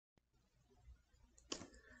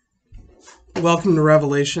Welcome to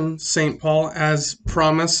Revelation, St. Paul. As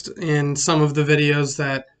promised in some of the videos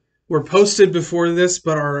that were posted before this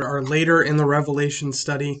but are later in the Revelation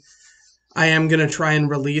study, I am going to try and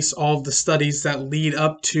release all of the studies that lead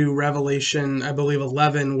up to Revelation, I believe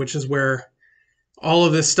 11, which is where all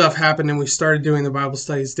of this stuff happened and we started doing the Bible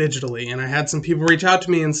studies digitally. And I had some people reach out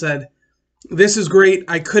to me and said, this is great,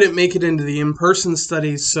 I couldn't make it into the in-person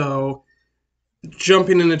studies, so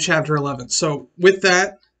jumping into chapter 11. So with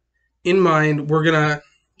that in mind, we're going to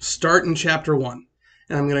start in chapter 1.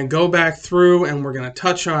 And I'm going to go back through and we're going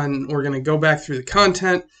to go back through the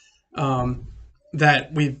content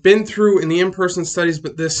that we've been through in the in-person studies,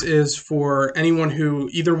 but this is for anyone who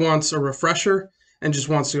either wants a refresher and just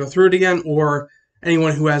wants to go through it again, or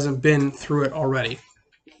anyone who hasn't been through it already.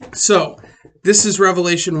 So, this is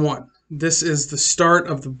Revelation 1. This is the start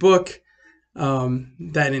of the book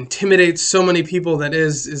that intimidates so many people, that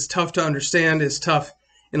is tough to understand, is tough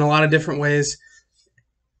in a lot of different ways.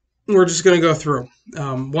 We're just going to go through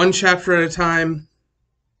one chapter at a time,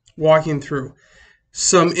 walking through.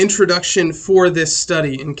 Some introduction for this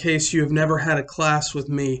study in case you have never had a class with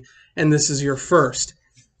me and this is your first.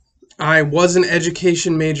 I was an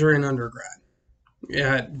education major in undergrad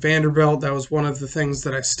at Vanderbilt. That was one of the things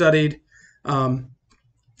that I studied.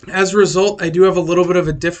 As a result, I do have a little bit of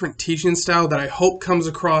a different teaching style that I hope comes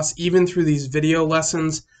across even through these video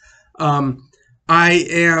lessons. I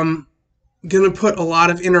am going to put a lot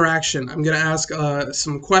of interaction. I'm going to ask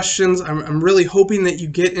some questions. I'm really hoping that you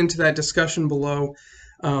get into that discussion below.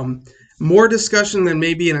 More discussion than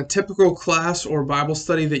maybe in a typical class or Bible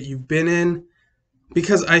study that you've been in,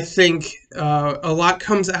 because I think a lot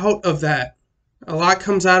comes out of that. A lot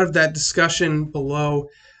comes out of that discussion below,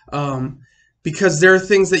 because there are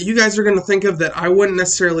things that you guys are going to think of that I wouldn't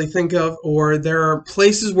necessarily think of, or there are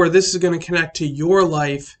places where this is going to connect to your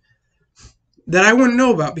life that I wouldn't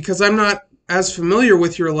know about because I'm not as familiar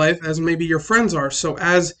with your life as maybe your friends are. So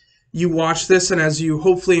as you watch this and as you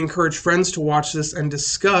hopefully encourage friends to watch this and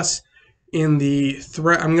discuss in the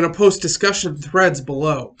thread, I'm going to post discussion threads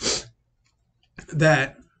below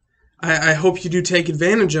that I hope you do take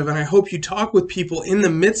advantage of, and I hope you talk with people in the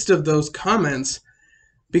midst of those comments,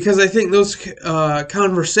 because I think those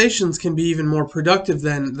conversations can be even more productive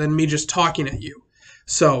than me just talking at you.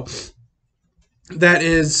 So that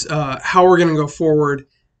is how we're going to go forward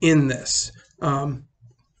in this.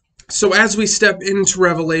 So as we step into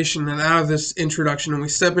Revelation and out of this introduction and we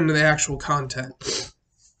step into the actual content,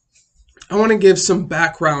 I want to give some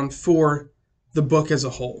background for the book as a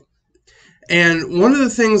whole. And one of the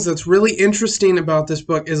things that's really interesting about this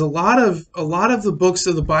book is a lot of the books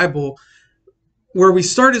of the Bible, where we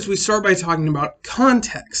start by talking about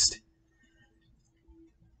context.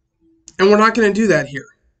 And we're not going to do that here,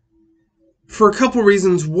 for a couple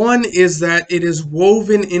reasons. One is that it is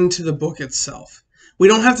woven into the book itself. We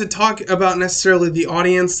don't have to talk about necessarily the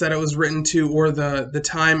audience that it was written to, or the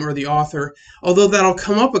time, or the author, although that'll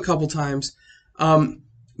come up a couple times,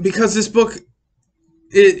 because this book,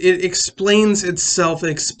 it explains itself, it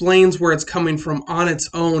explains where it's coming from on its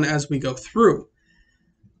own as we go through.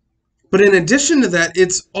 But in addition to that,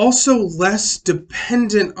 it's also less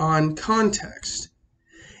dependent on context.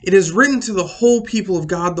 It is written to the whole people of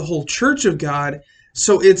God, the whole church of God,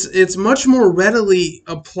 so it's much more readily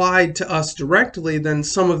applied to us directly than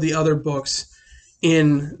some of the other books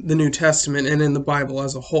in the New Testament and in the Bible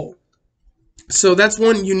as a whole. So that's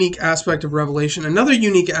one unique aspect of Revelation. Another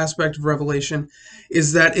unique aspect of Revelation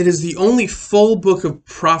is that it is the only full book of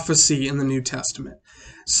prophecy in the New Testament.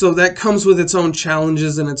 So that comes with its own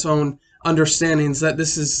challenges and its own understandings, that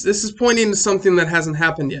this is pointing to something that hasn't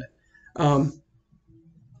happened yet.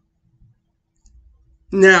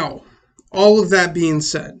 Now, all of that being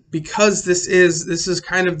said, because this is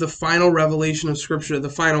kind of the final revelation of Scripture, the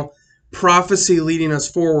final prophecy leading us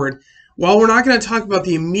forward, while we're not going to talk about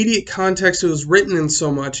the immediate context it was written in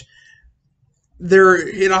so much,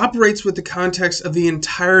 it operates with the context of the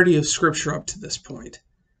entirety of Scripture up to this point.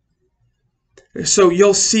 So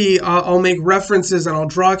you'll see I'll make references and I'll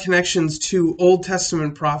draw connections to Old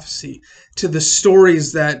Testament prophecy, to the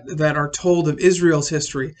stories that are told of Israel's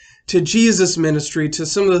history, to Jesus' ministry, to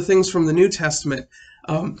some of the things from the New Testament.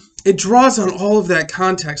 It draws on all of that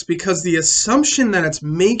context because the assumption that it's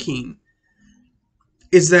making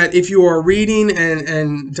is that if you are reading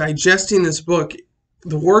and digesting this book,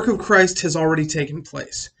 the work of Christ has already taken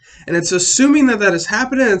place. And it's assuming that has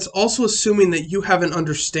happened, and it's also assuming that you have an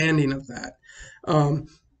understanding of that. And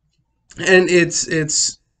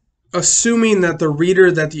it's assuming that the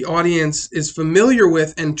reader, that the audience is familiar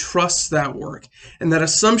with and trusts that work. And that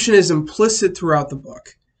assumption is implicit throughout the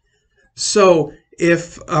book. So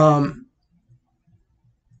if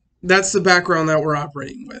that's the background that we're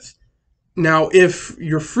operating with. Now, if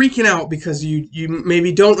you're freaking out because you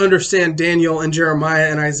maybe don't understand Daniel and Jeremiah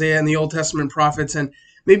and Isaiah and the Old Testament prophets, and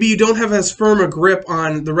maybe you don't have as firm a grip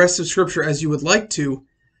on the rest of Scripture as you would like to,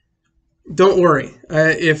 don't worry.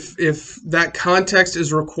 If that context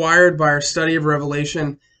is required by our study of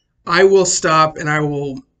Revelation, I will stop and I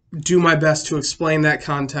will do my best to explain that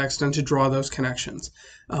context and to draw those connections.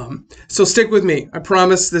 So stick with me. I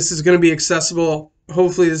promise this is going to be accessible.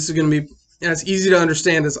 Hopefully this is going to be as easy to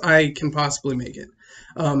understand as I can possibly make it.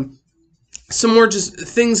 Some more just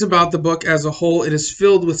things about the book as a whole. It is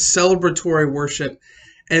filled with celebratory worship.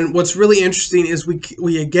 And what's really interesting is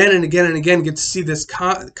we again and again and again get to see this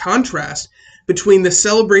contrast between the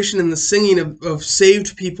celebration and the singing of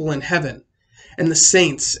saved people in heaven and the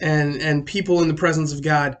saints and people in the presence of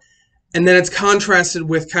God. And then it's contrasted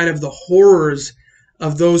with kind of the horrors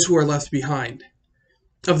of those who are left behind,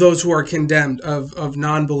 of those who are condemned, of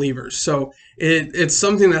non-believers. So it's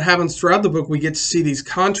something that happens throughout the book. We get to see these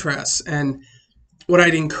contrasts. And what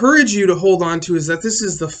I'd encourage you to hold on to is that this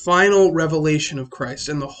is the final revelation of Christ.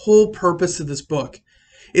 And the whole purpose of this book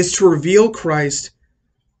is to reveal Christ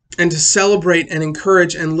and to celebrate and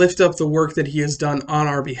encourage and lift up the work that he has done on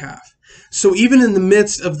our behalf. So even in the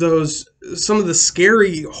midst of some of the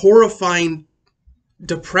scary, horrifying,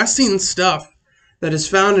 depressing stuff that is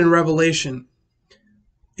found in Revelation,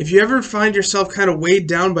 if you ever find yourself kind of weighed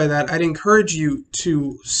down by that, I'd encourage you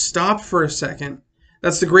to stop for a second.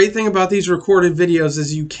 That's the great thing about these recorded videos,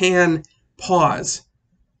 is you can pause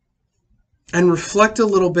and reflect a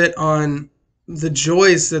little bit on the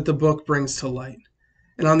joys that the book brings to light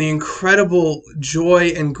and on the incredible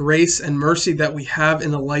joy and grace and mercy that we have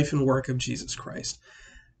in the life and work of Jesus Christ.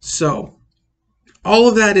 So all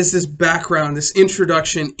of that is this background, this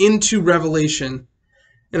introduction into Revelation.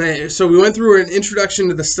 And so we went through an introduction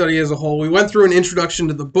to the study as a whole. We went through an introduction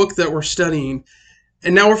to the book that we're studying.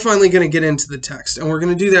 And now we're finally going to get into the text. And we're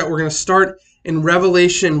going to do that. We're going to start in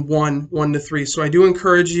Revelation 1:1-3. So I do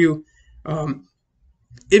encourage you,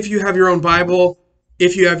 if you have your own Bible,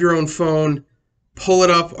 if you have your own phone, pull it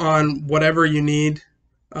up on whatever you need.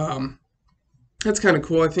 That's kind of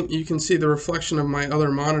cool. I think you can see the reflection of my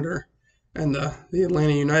other monitor and the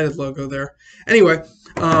Atlanta United logo there. Anyway,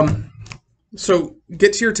 so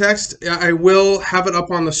get to your text. I will have it up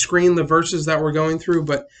on the screen, the verses that we're going through,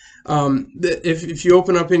 but if you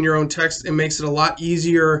open up in your own text, it makes it a lot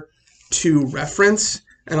easier to reference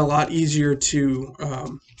and a lot easier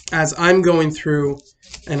to, as I'm going through,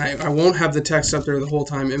 and I won't have the text up there the whole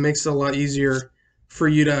time, it makes it a lot easier for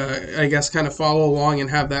you to, I guess, kind of follow along and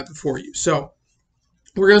have that before you. So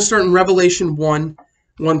we're going to start in Revelation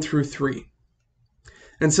 1:1-3.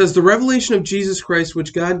 And it says, "The revelation of Jesus Christ,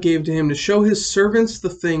 which God gave to him to show his servants the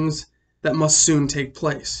things that must soon take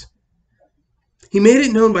place. He made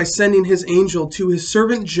it known by sending his angel to his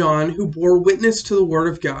servant John, who bore witness to the word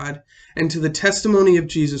of God and to the testimony of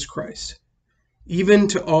Jesus Christ, even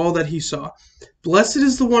to all that he saw. Blessed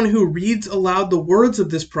is the one who reads aloud the words of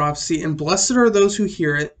this prophecy, and blessed are those who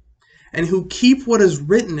hear it and who keep what is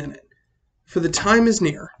written in it, for the time is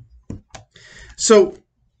near." So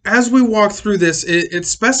as we walk through this, it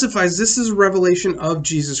specifies this is a revelation of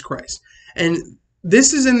Jesus Christ. And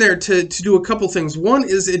this is in there to do a couple things. One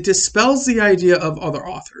is it dispels the idea of other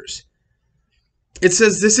authors. It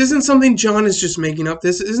says this isn't something John is just making up.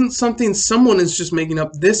 This isn't something someone is just making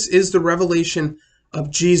up. This is the revelation of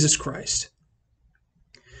Jesus Christ.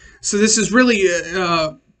 So this is really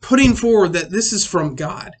putting forward that this is from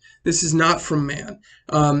God. This is not from man.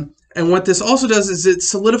 And what this also does is it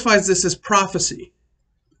solidifies this as prophecy,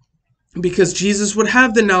 because Jesus would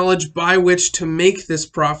have the knowledge by which to make this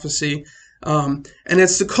prophecy. And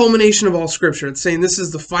it's the culmination of all Scripture. It's saying this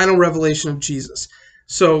is the final revelation of Jesus.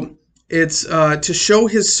 So it's to show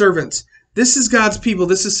his servants. This is God's people.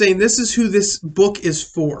 This is saying this is who this book is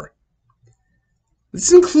for.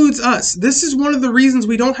 This includes us. This is one of the reasons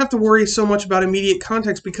we don't have to worry so much about immediate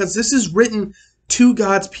context, because this is written to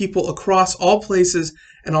God's people across all places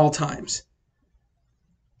and all times.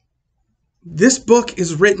 This book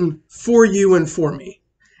is written for you and for me.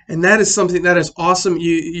 And that is something that is awesome.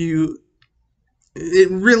 It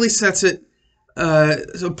really sets it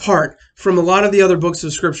apart from a lot of the other books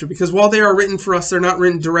of Scripture, because while they are written for us, they're not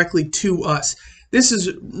written directly to us. This is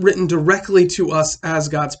written directly to us as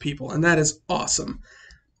God's people, and that is awesome.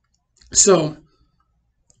 So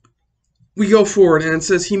we go forward, and it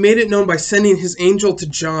says, he made it known by sending his angel to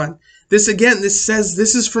John. This says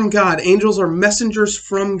this is from God. Angels are messengers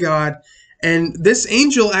from God. And this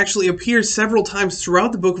angel actually appears several times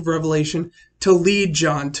throughout the book of Revelation to lead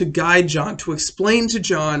John, to guide John, to explain to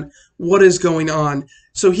John what is going on,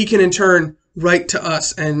 so he can in turn write to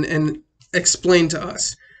us and explain to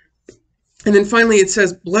us. And then finally it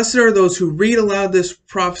says, blessed are those who read aloud this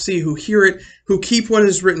prophecy, who hear it, who keep what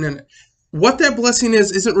is written in it. What that blessing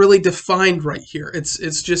is isn't really defined right here.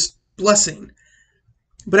 It's just blessing.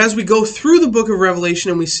 But as we go through the book of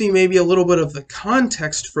Revelation and we see maybe a little bit of the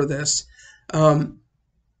context for this,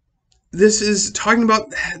 this is talking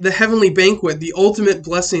about the heavenly banquet, the ultimate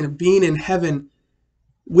blessing of being in heaven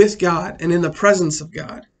with God and in the presence of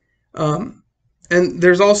God. And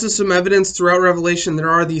there's also some evidence throughout Revelation. There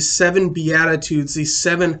are these 7 Beatitudes, these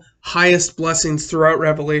 7 highest blessings throughout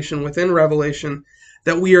Revelation, within Revelation,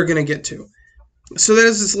 that we are going to get to. So that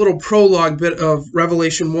is this little prologue bit of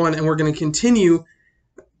Revelation 1, and we're going to continue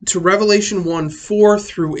to Revelation 1, 4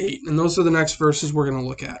 through 8. And those are the next verses we're going to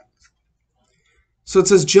look at. So it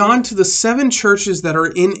says, John, to the 7 churches that are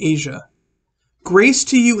in Asia, grace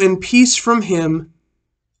to you and peace from him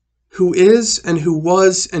who is and who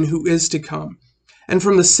was and who is to come, and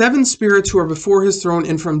from the 7 spirits who are before his throne,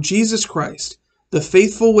 and from Jesus Christ, the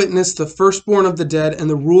faithful witness, the firstborn of the dead, and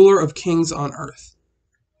the ruler of kings on earth.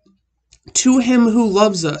 To him who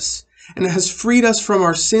loves us and has freed us from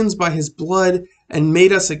our sins by his blood and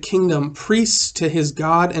made us a kingdom, priests to his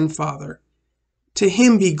God and Father. To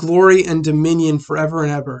him be glory and dominion forever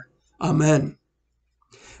and ever. Amen.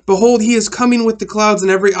 Behold, he is coming with the clouds,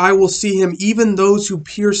 and every eye will see him, even those who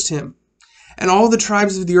pierced him. And all the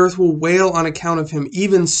tribes of the earth will wail on account of him.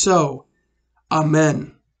 Even so,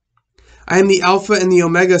 Amen. I am the Alpha and the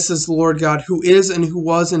Omega, says the Lord God, who is and who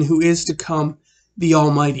was and who is to come, the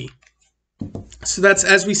Almighty. So that's,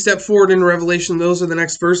 as we step forward in Revelation, those are the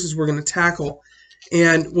next verses we're going to tackle.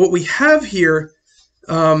 And what we have here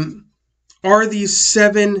are these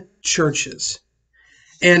 7 churches.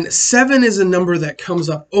 And 7 is a number that comes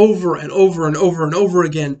up over and over and over and over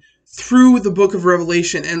again through the book of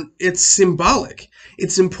Revelation, and it's symbolic.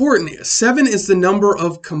 It's important. 7 is the number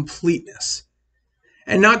of completeness.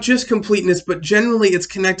 And not just completeness, but generally it's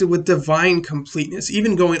connected with divine completeness.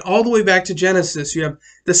 Even going all the way back to Genesis, you have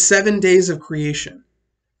the 7 days of creation.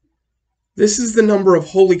 This is the number of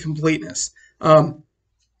holy completeness.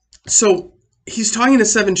 So he's talking to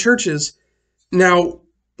 7 churches. Now,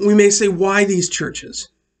 we may say, why these churches?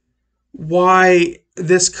 Why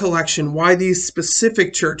this collection? Why these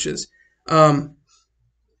specific churches?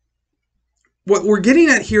 What we're getting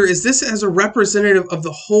at here is this as a representative of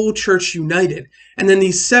the whole church united. And then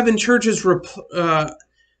these 7 churches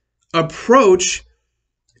approach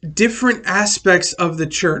different aspects of the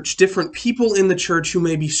church, different people in the church who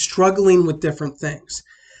may be struggling with different things.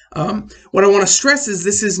 What I want to stress is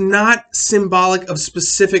this is not symbolic of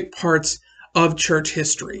specific parts of church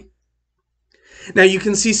history. Now, you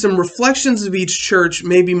can see some reflections of each church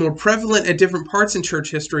may be more prevalent at different parts in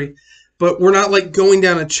church history, but we're not like going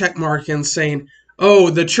down a check mark and saying, oh,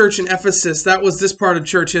 the church in Ephesus, that was this part of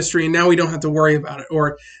church history, and now we don't have to worry about it.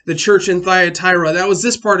 Or the church in Thyatira, that was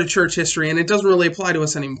this part of church history, and it doesn't really apply to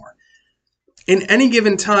us anymore. In any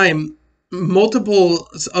given time, multiple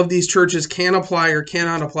of these churches can apply or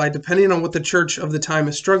cannot apply, depending on what the church of the time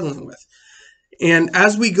is struggling with. And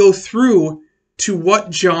as we go through to what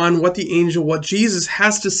John, what the angel, what Jesus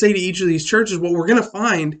has to say to each of these churches, what we're going to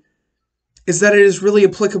find is that it is really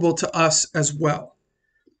applicable to us as well.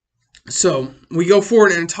 So we go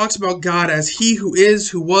forward and it talks about God as he who is,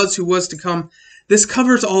 who was to come. This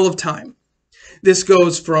covers all of time. This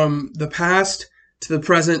goes from the past to the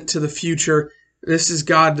present to the future. This is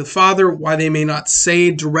God the Father. Why they may not say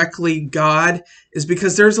directly God is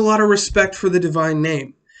because there's a lot of respect for the divine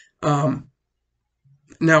name.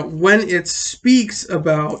 Now, when it speaks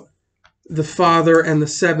about the Father and the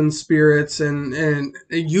 7 spirits and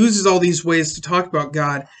it uses all these ways to talk about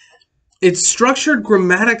God, it's structured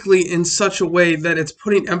grammatically in such a way that it's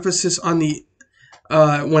putting emphasis on the,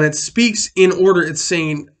 when it speaks in order, it's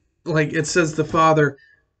saying, like it says the Father,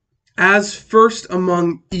 as first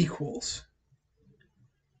among equals.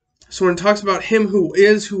 So when it talks about him who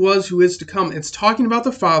is, who was, who is to come, it's talking about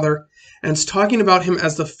the Father, and it's talking about him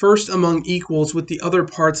as the first among equals with the other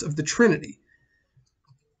parts of the Trinity.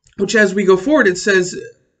 Which, as we go forward, it says,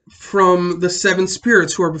 from the 7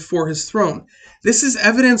 spirits who are before his throne. This is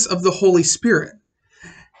evidence of the Holy Spirit.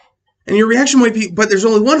 And your reaction might be, but there's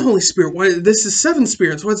only one Holy Spirit. Why, this is 7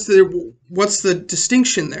 spirits. What's the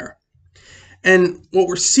distinction there? And what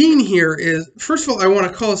we're seeing here is, first of all, I want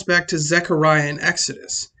to call us back to Zechariah and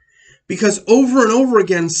Exodus. Because over and over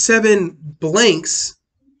again, 7 blanks,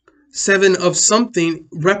 7 of something,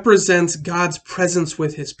 represents God's presence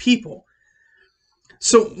with his people.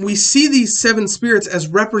 So we see these 7 spirits as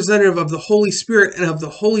representative of the Holy Spirit and of the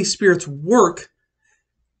Holy Spirit's work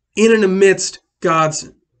in and amidst God's,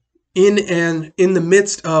 in the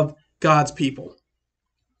midst of God's people.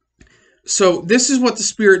 So this is what the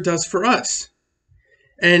Spirit does for us.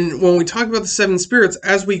 And when we talk about the 7 spirits,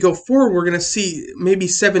 as we go forward, we're going to see maybe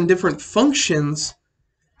 7 different functions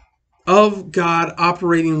of God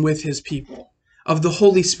operating with his people, of the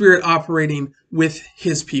Holy Spirit operating with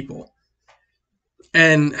his people,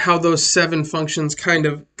 and how those 7 functions kind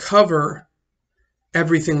of cover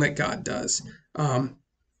everything that God does.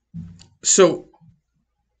 So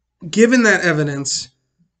given that evidence,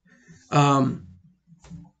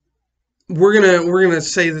 we're gonna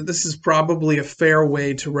say that this is probably a fair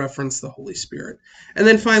way to reference the Holy Spirit. And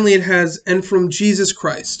then finally it has, and from Jesus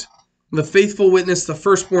Christ, the faithful witness, the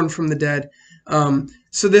firstborn from the dead.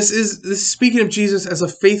 So this is speaking of Jesus as a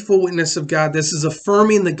faithful witness of God. This is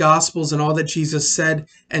affirming the Gospels and all that Jesus said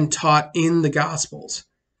and taught in the Gospels.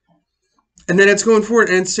 And then it's going forward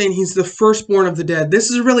and it's saying he's the firstborn of the dead. This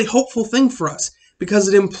is a really hopeful thing for us because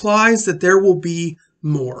it implies that there will be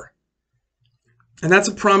more. And that's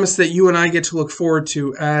a promise that you and I get to look forward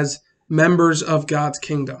to as members of God's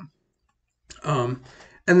kingdom. And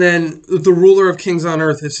then the ruler of kings on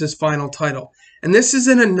earth is his final title. And this is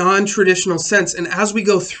in a non-traditional sense. And as we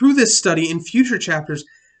go through this study in future chapters,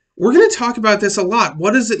 we're going to talk about this a lot.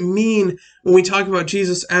 What does it mean when we talk about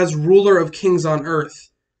Jesus as ruler of kings on earth?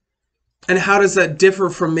 And how does that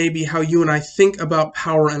differ from maybe how you and I think about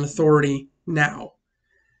power and authority now?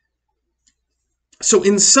 So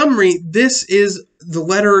in summary, this is the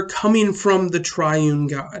letter coming from the triune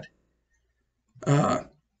God.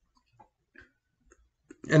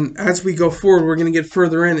 And as we go forward, we're going to get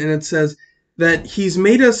further in, and it says that he's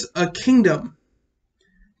made us a kingdom,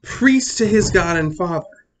 priests to his God and Father.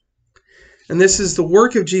 And this is the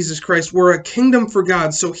work of Jesus Christ. We're a kingdom for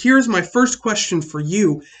God. So here's my first question for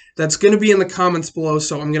you that's going to be in the comments below.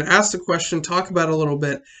 So I'm going to ask the question, talk about it a little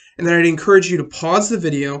bit, and then I'd encourage you to pause the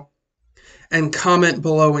video and comment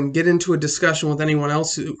below and get into a discussion with anyone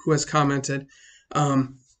else who has commented.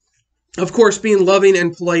 Of course, being loving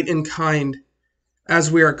and polite and kind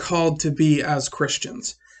as we are called to be as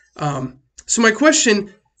Christians. So my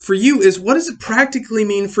question for you is, what does it practically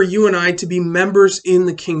mean for you and I to be members in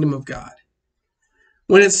the kingdom of God?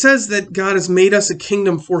 When it says that God has made us a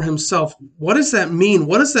kingdom for himself, what does that mean?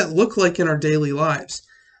 What does that look like in our daily lives?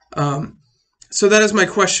 So that is my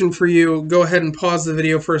question for you. Go ahead and pause the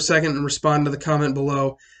video for a second and respond to the comment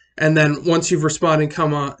below. And then once you've responded,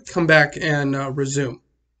 come back and resume.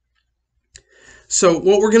 So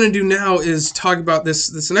what we're going to do now is talk about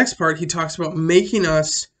this next part. He talks about making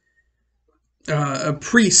us a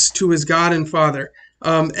priest to his God and Father.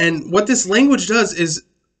 And what this language does is,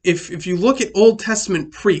 if you look at Old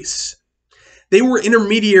Testament priests, they were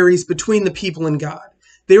intermediaries between the people and God.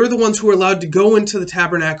 They were the ones who were allowed to go into the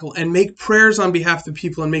tabernacle and make prayers on behalf of the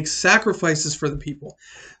people and make sacrifices for the people.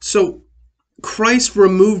 So Christ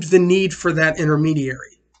removed the need for that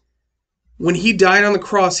intermediary. When he died on the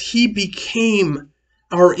cross, he became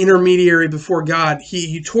our intermediary before God.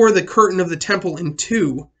 He tore the curtain of the temple in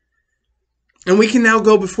two. And we can now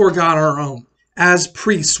go before God on our own. As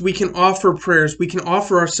priests, we can offer prayers. We can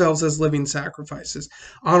offer ourselves as living sacrifices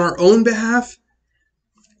on our own behalf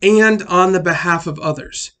and on the behalf of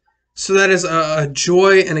others. So that is a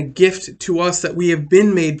joy and a gift to us that we have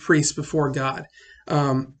been made priests before God.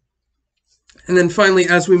 And then finally,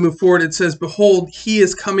 as we move forward, it says, "Behold, he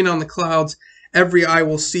is coming on the clouds. Every eye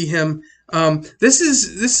will see him." This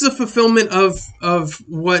is a fulfillment of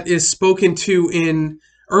what is spoken to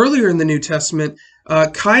earlier in the New Testament.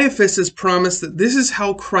 Caiaphas has promised that this is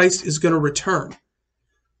how Christ is going to return.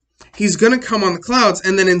 He's going to come on the clouds.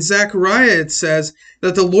 And then in Zechariah it says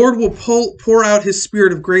that the Lord will pour out his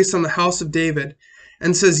spirit of grace on the house of David.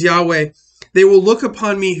 And says Yahweh, "They will look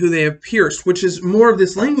upon me who they have pierced," which is more of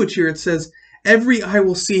this language here. It says, "Every eye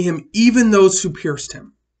will see him, even those who pierced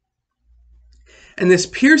him." And this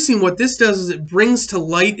piercing, what this does is it brings to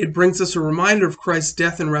light, it brings us a reminder of Christ's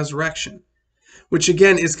death and resurrection, which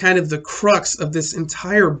again is kind of the crux of this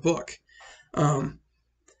entire book.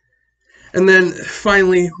 And then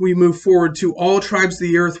finally, we move forward to all tribes of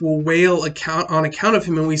the earth will wail on account of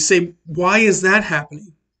him. And we say, why is that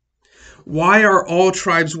happening? Why are all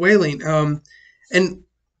tribes wailing? And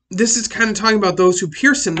this is kind of talking about those who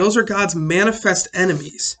pierced him. Those are God's manifest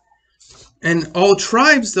enemies. And all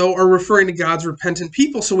tribes, though, are referring to God's repentant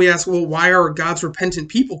people. So we ask, well, why are God's repentant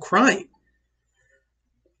people crying?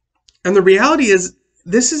 And the reality is,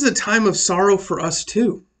 this is a time of sorrow for us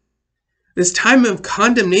too. This time of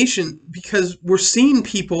condemnation, because we're seeing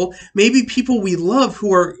people, maybe people we love,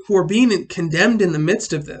 who are being condemned in the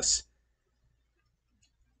midst of this.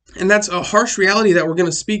 And that's a harsh reality that we're going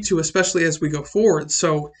to speak to, especially as we go forward.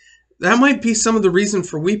 So that might be some of the reason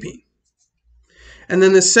for weeping. And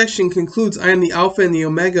then this section concludes, I am the Alpha and the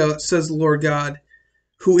Omega, says the Lord God,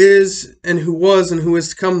 who is and who was and who is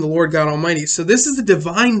to come, the Lord God Almighty. So this is the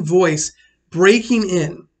divine voice breaking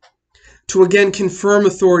in to again confirm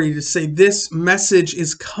authority, to say this message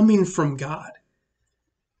is coming from God.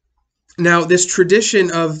 Now, this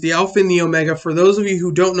tradition of the Alpha and the Omega, for those of you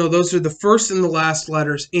who don't know, those are the first and the last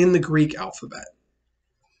letters in the Greek alphabet.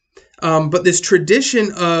 But this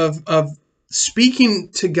tradition of speaking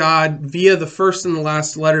to God via the first and the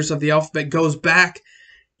last letters of the alphabet goes back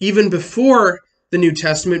even before the New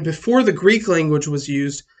Testament, before the Greek language was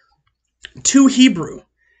used, to Hebrew.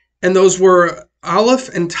 And those were Aleph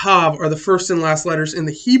and Tav are the first and last letters in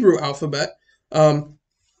the Hebrew alphabet. And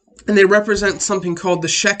they represent something called the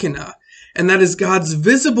Shekinah. And that is God's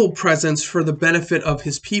visible presence for the benefit of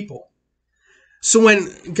his people. So when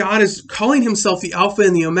God is calling himself the Alpha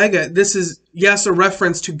and the Omega, this is, yes, a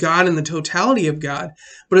reference to God and the totality of God,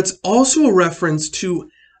 but it's also a reference to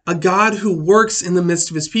a God who works in the midst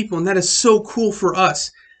of his people. And that is so cool for us,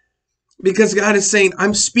 because God is saying,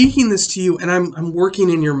 I'm speaking this to you and I'm working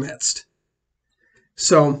in your midst.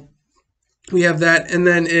 So we have that, and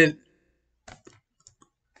then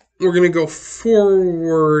we're going to go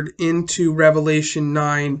forward into Revelation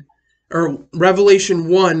 9, or Revelation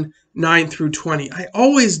 1, 9 through 20. I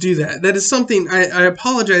always do that. That is something, I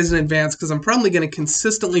apologize in advance, because I'm probably going to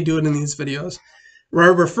consistently do it in these videos, where I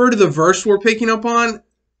refer to the verse we're picking up on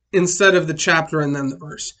instead of the chapter and then the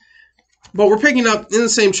verse. But we're picking up in the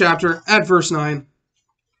same chapter at verse 9.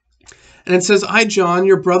 And it says, I, John,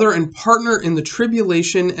 your brother and partner in the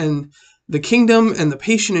tribulation and the kingdom and the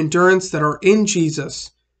patient endurance that are in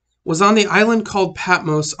Jesus, was on the island called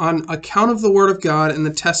Patmos on account of the word of God and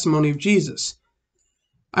the testimony of Jesus.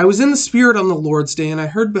 I was in the Spirit on the Lord's day, and I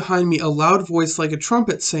heard behind me a loud voice like a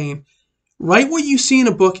trumpet saying, write what you see in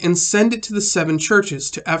a book and send it to the 7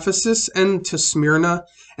 churches, to Ephesus and to Smyrna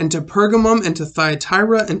and to Pergamum and to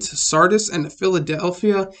Thyatira and to Sardis and to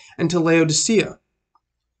Philadelphia and to Laodicea.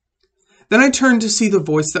 Then I turned to see the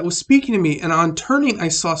voice that was speaking to me, and on turning I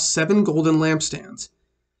saw 7 golden lampstands.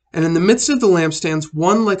 And in the midst of the lampstands,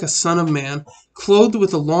 one like a son of man, clothed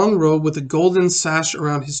with a long robe with a golden sash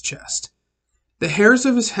around his chest. The hairs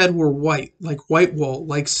of his head were white, like white wool,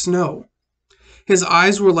 like snow. His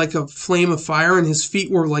eyes were like a flame of fire, and his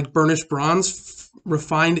feet were like burnished bronze,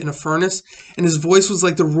 refined in a furnace, and his voice was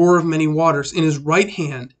like the roar of many waters. In his right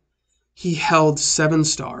hand he held 7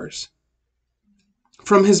 stars.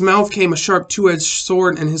 From his mouth came a sharp 2-edged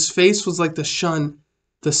sword, and his face was like the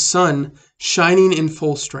sun shining in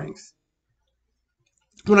full strength.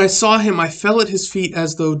 When I saw him, I fell at his feet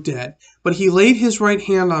as though dead, but he laid his right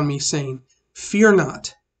hand on me, saying, fear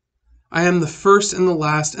not. I am the first and the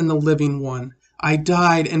last and the living one. I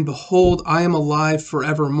died, and behold, I am alive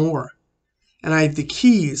forevermore, and I have the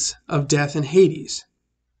keys of death and Hades.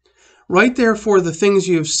 Write therefore the things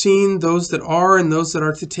you have seen, those that are and those that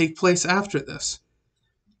are to take place after this.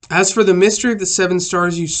 As for the mystery of the 7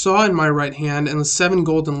 stars you saw in my right hand, and the 7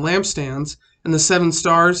 golden lampstands, and the 7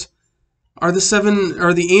 stars are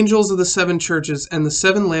the angels of the 7 churches, and the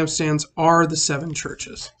 7 lampstands are the 7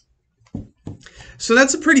 churches. So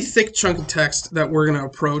that's a pretty thick chunk of text that we're going to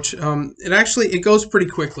approach. It goes pretty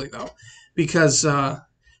quickly though, because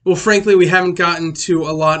well, frankly, we haven't gotten to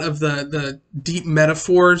a lot of the deep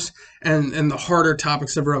metaphors and the harder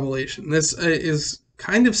topics of Revelation. This is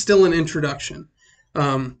kind of still an introduction.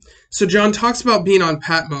 So John talks about being on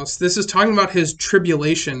Patmos. This is talking about his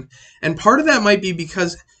tribulation. And part of that might be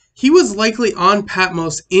because he was likely on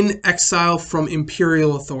Patmos in exile from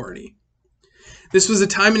imperial authority. This was a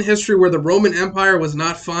time in history where the Roman Empire was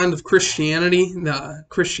not fond of Christianity.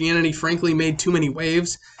 Christianity, frankly, made too many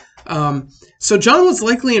waves. So John was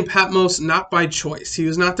likely in Patmos not by choice. He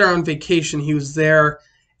was not there on vacation. He was there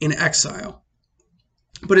in exile.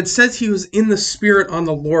 But it says he was in the Spirit on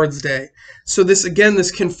the Lord's day. So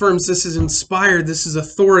this confirms this is inspired. This is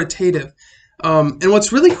authoritative. And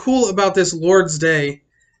what's really cool about this Lord's Day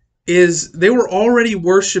is they were already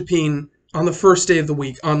worshiping on the first day of the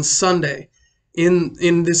week, on Sunday,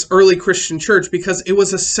 in this early Christian church, because it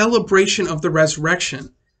was a celebration of the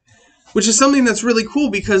resurrection, which is something that's really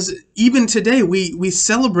cool, because even today we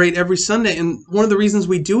celebrate every Sunday. And one of the reasons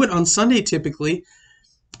we do it on Sunday typically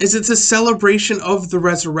is it's a celebration of the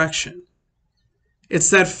resurrection. It's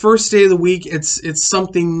that first day of the week. It's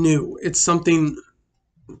something new. It's something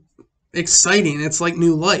exciting. It's like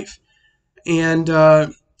new life. And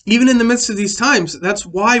even in the midst of these times, that's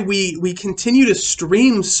why we continue to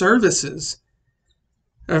stream services.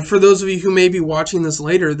 For those of you who may be watching this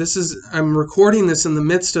later, I'm recording this in the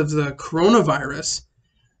midst of the coronavirus.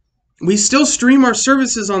 we still stream our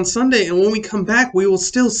services on Sunday, and when we come back, we will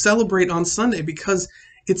still celebrate on Sunday because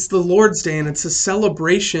it's the Lord's Day and it's a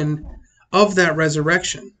celebration of that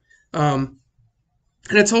resurrection. And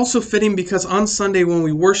it's also fitting because on Sunday when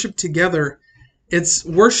we worship together,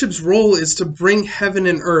 worship's role is to bring heaven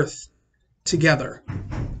and earth together.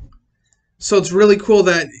 So it's really cool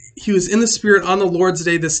that he was in the Spirit on the Lord's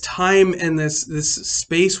Day, this time and this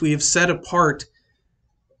space we have set apart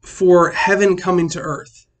for heaven coming to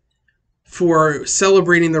earth, for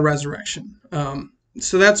celebrating the resurrection.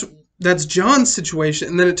 So that's John's situation.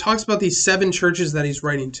 And then it talks about these 7 churches that he's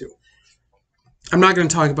writing to. I'm not going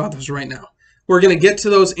to talk about those right now. We're going to get to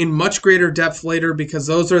those in much greater depth later because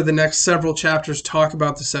those are the next several chapters talk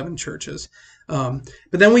about the 7 churches. But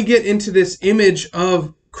then we get into this image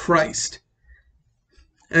of Christ.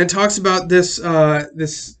 And it talks about this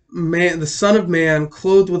man, the Son of Man,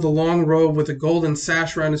 clothed with a long robe with a golden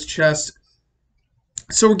sash around his chest.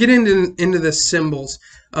 So we're getting into the symbols,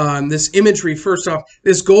 this imagery. First off,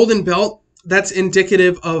 this golden belt, that's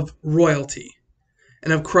indicative of royalty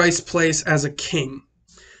and of Christ's place as a king.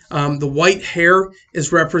 The white hair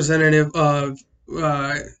is representative of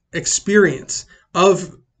experience,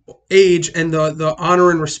 of age, and the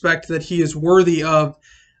honor and respect that he is worthy of.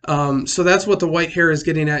 So that's what the white hair is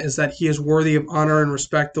getting at, is that he is worthy of honor and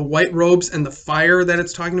respect. The white robes and the fire that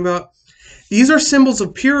it's talking about, these are symbols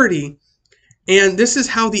of purity. And this is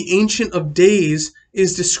how the Ancient of Days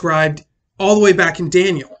is described all the way back in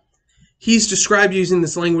Daniel. He's described using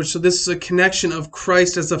this language. So this is a connection of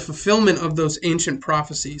Christ as a fulfillment of those ancient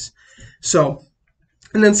prophecies. So,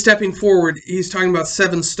 and then stepping forward, he's talking about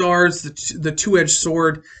 7 stars, the two-edged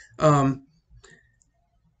sword, and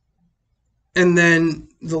then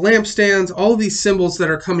the lampstands, all of these symbols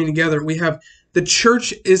that are coming together. We have the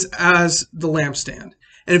church is as the lampstand.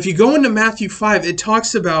 And if you go into Matthew 5, it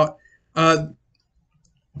talks about the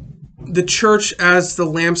church as the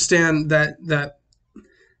lampstand that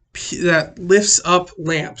lifts up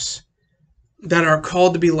lamps that are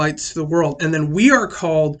called to be lights to the world. And then we are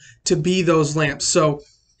called to be those lamps. So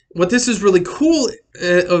what this is really cool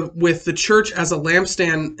with the church as a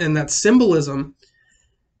lampstand and that symbolism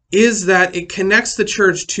is that it connects the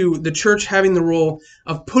church to the church having the role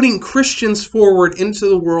of putting Christians forward into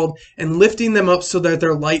the world and lifting them up so that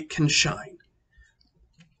their light can shine.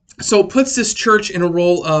 So it puts this church in a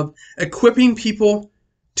role of equipping people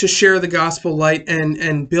to share the gospel light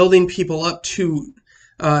and building people up to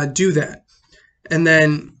do that. And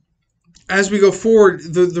then as we go forward,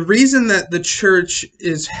 the reason that the church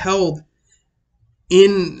is held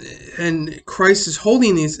in and Christ is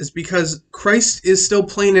holding these is because Christ is still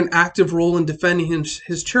playing an active role in defending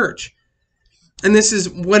his church. And this is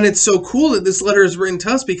when it's so cool that this letter is written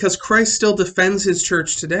to us, because Christ still defends his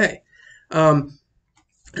church today. And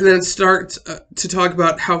then it starts to talk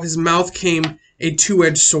about how his mouth came a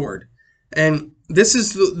two-edged sword. And this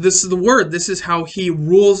is the word. This is how he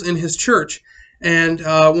rules in his church. And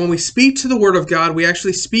when we speak to the word of God, we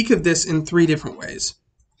actually speak of this in 3 different ways.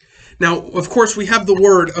 Now, of course, we have the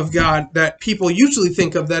word of God that people usually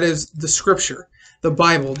think of, that is the scripture, the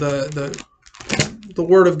Bible, the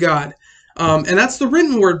word of God. And that's the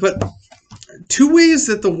written word. But 2 ways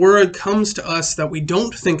that the word comes to us that we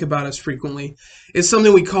don't think about as frequently is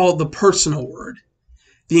something we call the personal word,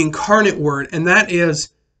 the incarnate word, and that is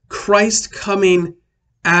Christ coming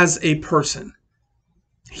as a person.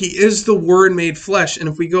 He is the Word made flesh. And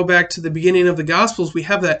if we go back to the beginning of the Gospels, we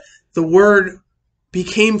have that the Word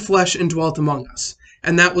became flesh and dwelt among us.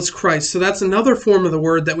 And that was Christ. So that's another form of the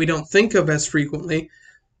word that we don't think of as frequently.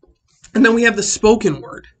 And then we have the spoken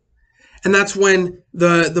word. And that's when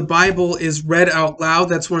the Bible is read out loud.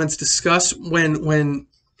 That's when it's discussed. When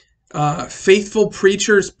faithful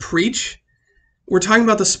preachers preach, we're talking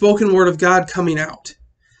about the spoken word of God coming out.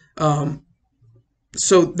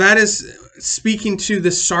 So that is speaking to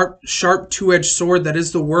this sharp two-edged sword that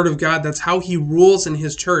is the word of God. That's how he rules in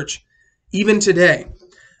his church, even today.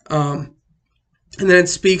 And then it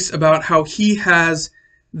speaks about how he has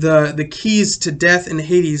the keys to death and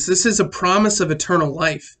Hades. This is a promise of eternal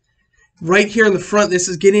life. Right here in the front, this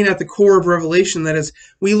is getting at the core of Revelation. That is,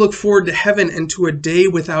 we look forward to heaven and to a day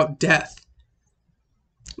without death,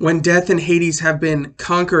 when death and Hades have been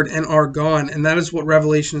conquered and are gone. And that is what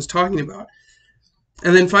Revelation is talking about.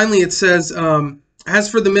 And then finally it says,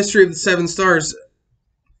 as for the mystery of the 7 stars,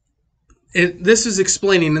 this is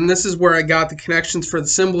explaining, and this is where I got the connections for the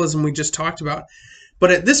symbolism we just talked about.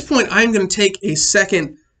 But at this point, I'm going to take a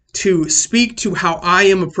second to speak to how I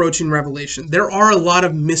am approaching Revelation. There are a lot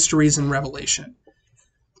of mysteries in Revelation.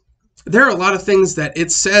 There are a lot of things that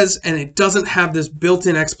it says and it doesn't have this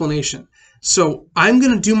built-in explanation. So I'm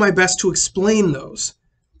going to do my best to explain those.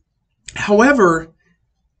 However,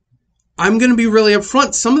 I'm going to be really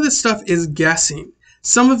upfront. Some of this stuff is guessing.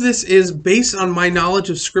 Some of this is based on my knowledge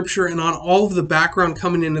of Scripture and on all of the background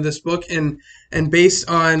coming into this book, and based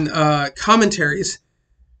on commentaries.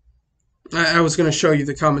 I was going to show you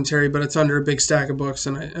the commentary, but it's under a big stack of books,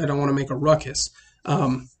 and I don't want to make a ruckus.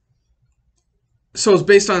 So it's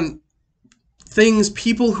based on things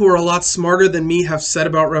people who are a lot smarter than me have said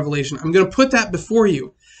about Revelation. I'm going to put that before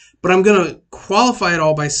you, but I'm going to qualify it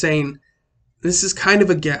all by saying this is kind of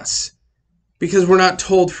a guess, because we're not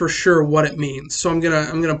told for sure what it means. So I'm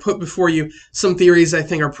gonna put before you some theories I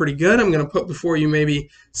think are pretty good. I'm gonna put before you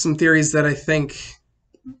maybe some theories that I think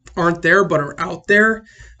aren't there but are out there,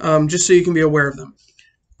 just so you can be aware of them.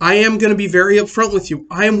 I am gonna be very upfront with you.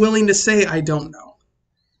 I am willing to say I don't know.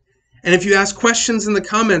 And if you ask questions in the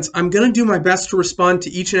comments, I'm gonna do my best to respond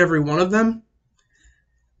to each and every one of them.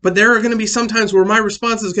 But there are gonna be some times where my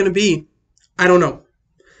response is gonna be, I don't know.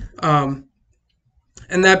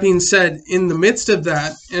 And that being said, in the midst of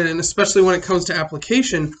that, and especially when it comes to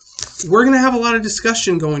application, we're going to have a lot of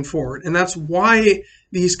discussion going forward. And that's why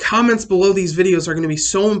these comments below these videos are going to be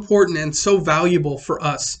so important and so valuable for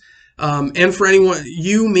us, and for anyone,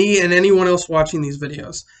 you, me, and anyone else watching these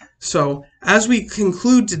videos. So as we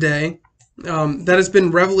conclude today, that has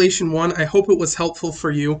been Revelation 1. I hope it was helpful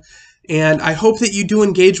for you. And I hope that you do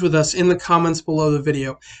engage with us in the comments below the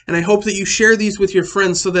video. And I hope that you share these with your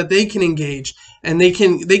friends so that they can engage and they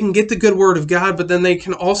can get the good word of God, but then they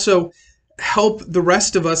can also help the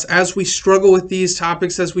rest of us as we struggle with these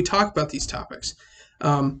topics, as we talk about these topics.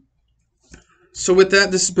 So with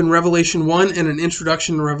that, this has been Revelation 1 and an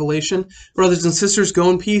introduction to Revelation. Brothers and sisters, go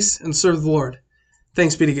in peace and serve the Lord.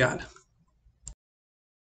 Thanks be to God.